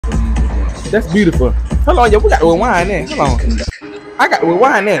That's beautiful. Hold on, yo, we got to rewind that. Hold on. I got to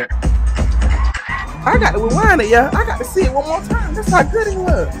rewind that. I got to rewind it, yeah. I got to see it one more time. That's how good it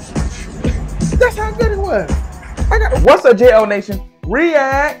was. That's how good it was. I got to. What's up, JL Nation?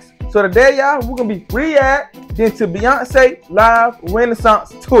 Reacts. So today, y'all, we're gonna be reacting to Beyonce live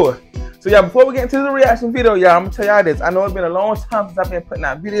Renaissance tour. So y'all, before we get into the reaction video, y'all, I'm gonna tell y'all this. I know it's been a long time since I've been putting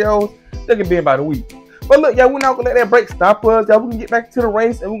out videos. I think it's been about a week. But look, y'all, we're not gonna let that break stop us. Y'all, we can get back to the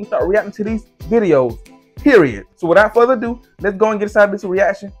race and we can start reacting to these videos. Period. So without further ado, let's go and get inside this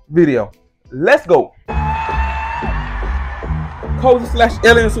reaction video. Let's go. Cozy /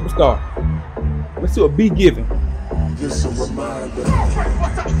 alien superstar. Let's see what B giving.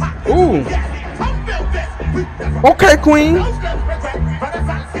 Ooh. Okay, queen.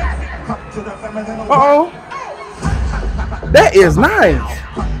 Uh-oh. That is nice.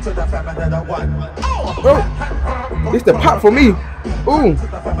 Oh, it's the pop for me. Ooh.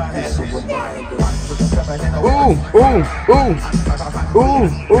 Ooh, ooh, ooh. Ooh,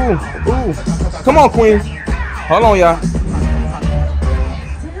 ooh, ooh. Come on, queen. Hold on, y'all.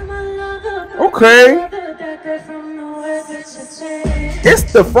 Okay. It's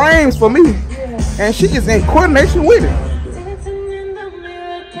the frames for me. And she is in coordination with it.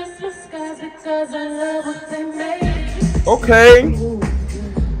 Okay.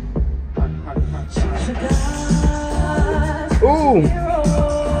 Ooh.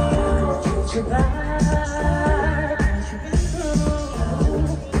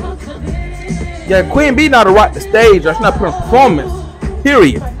 Yeah, Queen B not to rock the stage. That's not putting performance.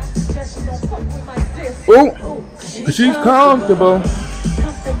 Period. Ooh. She's comfortable.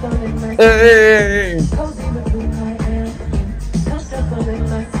 Hey.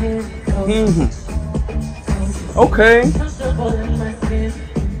 Okay.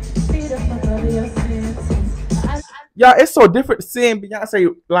 Yeah, it's so different seeing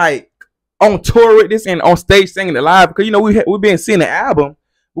Beyonce like on tour with this and on stage singing it live, because you know we've been seeing the album,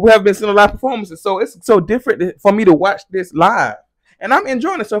 but we haven't been seeing the live performances. So it's so different for me to watch this live, and I'm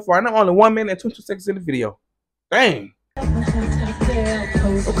enjoying it so far. And I'm only 1 minute and 22 seconds in the video. Dang.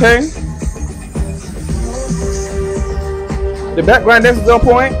 Okay. The background dance is on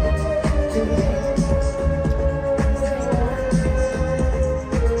point.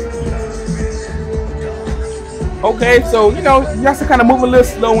 Okay, so you know you have to kind of move a little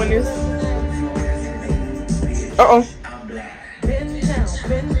slow in this. Uh-oh.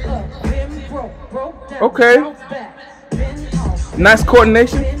 Okay. Nice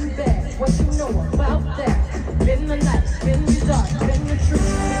coordination.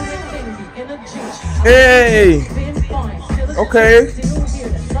 Hey. Okay.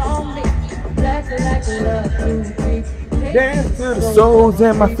 Dance to the soles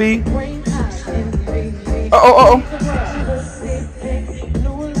in my feet. Uh-oh.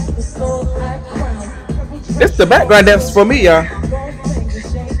 It's the background dance for me, y'all.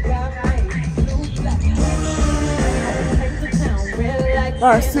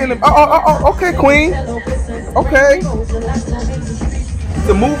 Alright, seeing him. Oh, okay, queen. Okay.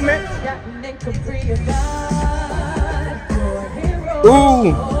 The movement.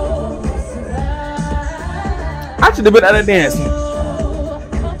 Ooh. I should have been out of dancing.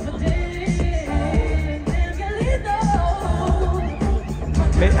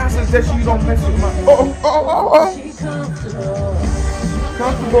 Man, I suggest you don't mess with my. Oh.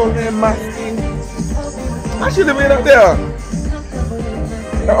 Comfortable in my skin. I should have been up there.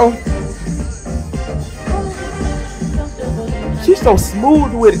 Uh-oh. She's so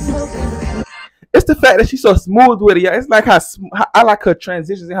smooth with it. It's the fact that she's so smooth with it, yeah. It's like how I like her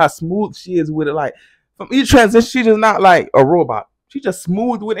transitions and how smooth she is with it. Like from each transition, she's just not like a robot. She's just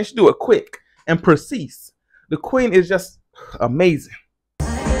smooth with it. And she do it quick and precise. The queen is just amazing.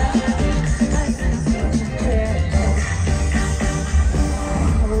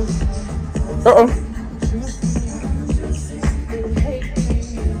 Uh-oh.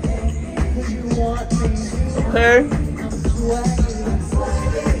 Okay.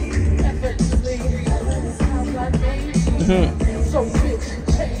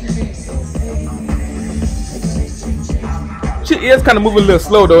 She is kind of moving a little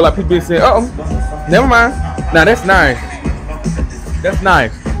slow though, like people been saying. Uh-oh. Never mind. Now that's nice. That's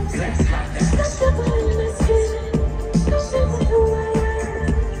nice.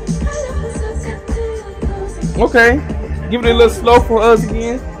 Okay. Give it a little slow for us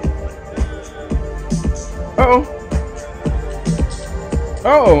again. Uh-oh.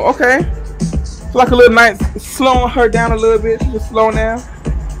 Oh, okay. It's like a little nice, slowing her down a little bit. She's just slowing down.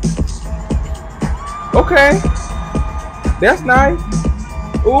 Okay. That's nice.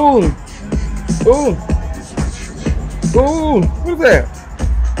 Ooh. Ooh. Ooh. What is that?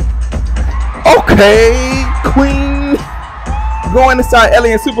 Okay, Queen. Going inside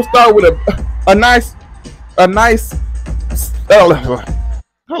Alien Superstar with a nice.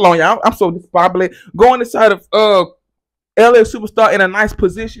 Hold on, y'all. I'm so discombobulated. Going inside of Alien Superstar in a nice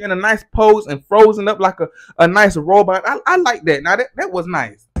position, in a nice pose, and frozen up like a nice robot. I like that. Now that was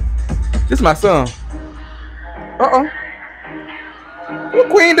nice. This is my son. What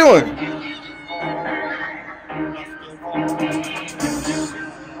Queen doing?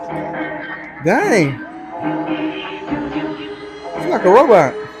 Dang. It's like a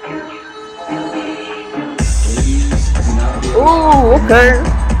robot. Ooh, okay.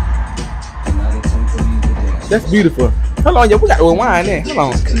 That's beautiful. Hold on, yo, we got to rewind there. Hold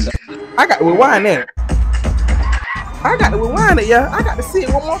on. I got to rewind there. I got to rewind it, yeah. I got to see it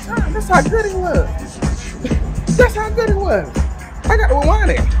one more time. That's how good it was. That's how good it was. I got to rewind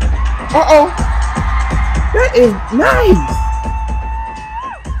it. That is nice.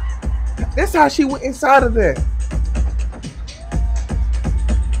 That's how she went inside of there.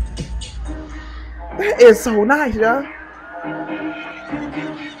 That is so nice, y'all.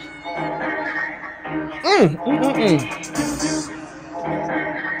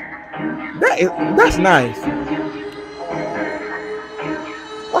 That's nice.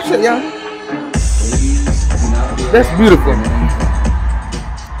 Watch it, y'all. That's beautiful.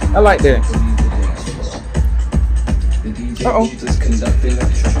 I like that.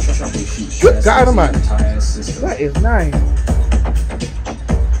 Good God Almighty. That is nice.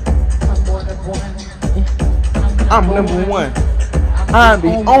 I'm number one. I'm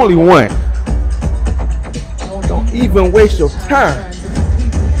the only one. Don't even waste your time.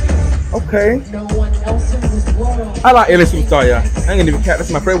 Okay. I like Alien Superstar, y'all. I ain't gonna even count. That's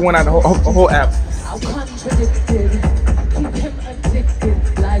my favorite one out of the whole album.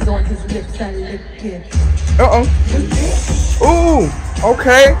 Ooh.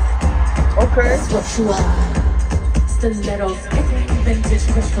 Okay. Stilettos, vintage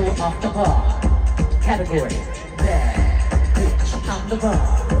crystal off the bar. Category bad bitch on the bar.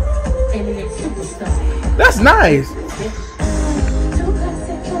 Alien Superstar. That's nice.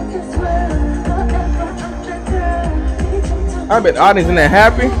 I bet the audience in there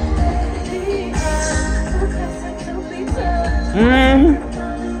happy.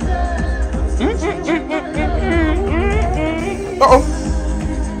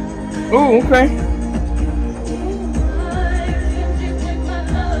 Ooh, okay.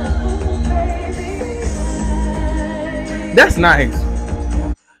 That's nice.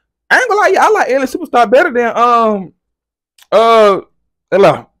 I ain't gonna lie, I like Alien Superstar better than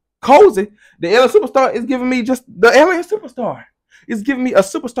Cozy. The Alien Superstar is giving me just the Alien Superstar. It's giving me a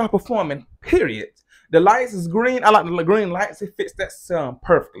superstar performing, period. The lights is green. I like the green lights. It fits that sound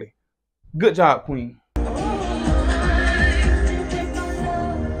perfectly. Good job, Queen.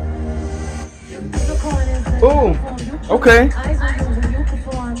 Ooh, okay.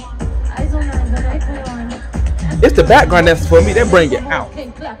 It's the background that's for me. They bring it out.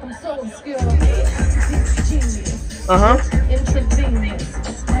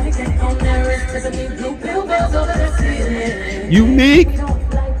 Unique.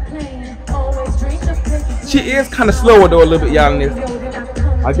 She is kind of slower though a little bit, y'all, in this.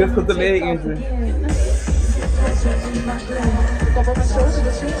 I guess because the leg injury.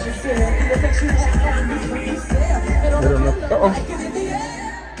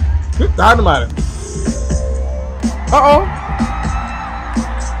 Good dynamite.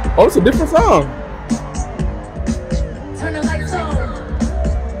 Oh, it's a different song. Turn the lights on.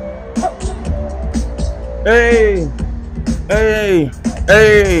 Hey.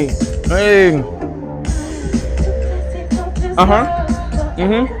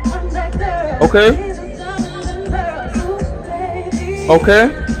 Okay.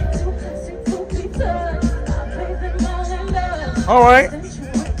 All right.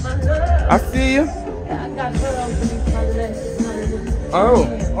 I see you. Oh,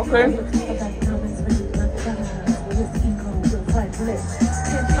 okay.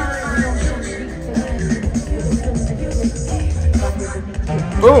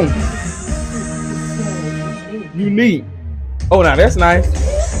 Boom. Unique. Oh, now that's nice.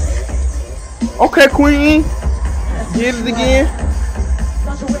 Okay, Queen. Get it again.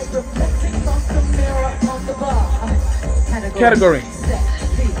 Category.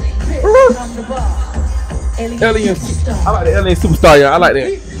 Alien. I like the Alien Superstar, y'all. I like that.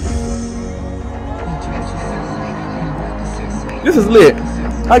 This is lit.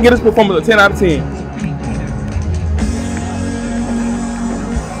 I give this performance a 10 out of 10.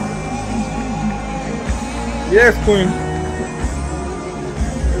 Yes, Queen.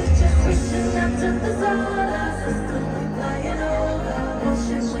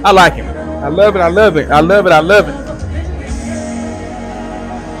 I like him. I love it. I love it. I love it. I love it.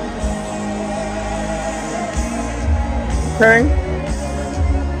 Okay.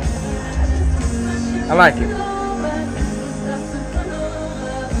 I like it.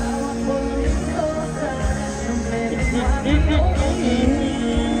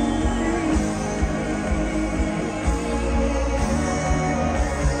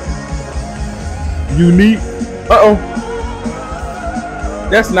 Unique. Uh-oh.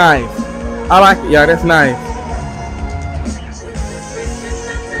 That's nice. I like it, y'all. That's nice.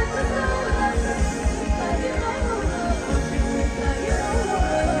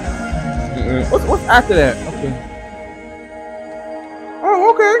 What's after that? Okay. Oh,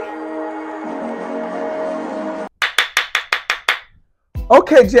 okay.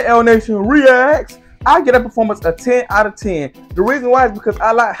 Okay, JL Nation reacts. I get a performance a 10 out of 10. The reason why is because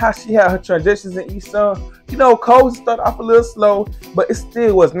I like how she had her transitions in each song. You know, Cole started off a little slow, but it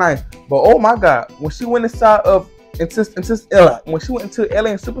still was nice. But oh my God, when she went inside of when she went into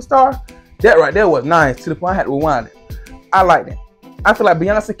LA and Superstar, that right there was nice to the point I had to rewind it. I like that. I feel like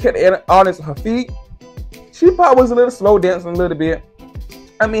Beyonce kept the audience on her feet. She probably was a little slow dancing a little bit.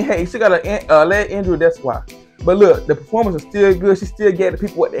 I mean, hey, she got a leg injury, that's why. But look, the performance was still good. She still gave the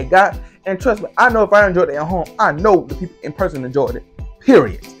people what they got. And trust me, I know if I enjoyed it at home, I know the people in person enjoyed it.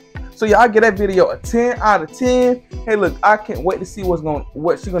 Period. So y'all give that video a 10 out of 10. Hey, look, I can't wait to see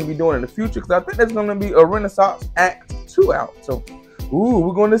what she's gonna be doing in the future, because I think there's gonna be a Renaissance Act 2 out. So,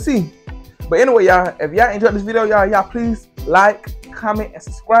 we're gonna see. But anyway, y'all, if y'all enjoyed this video, y'all please like, comment, and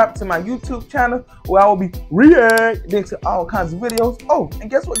subscribe to my YouTube channel, where I will be reacting to all kinds of videos. Oh, and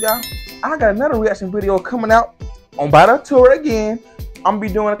guess what, y'all? I got another reaction video coming out on By the Tour again. I'm gonna be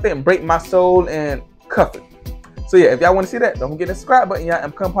doing a thing, Break My Soul and Cuff It. So yeah, if y'all want to see that, don't forget the subscribe button, y'all,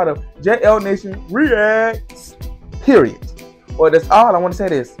 and become part of JL Nation Reacts. Period. Well, that's all I want to say.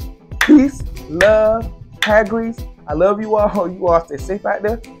 This peace, love, hair grease. I love you all. You all stay safe out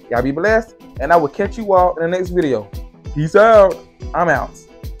there. Y'all be blessed, and I will catch you all in the next video. Peace out. I'm out.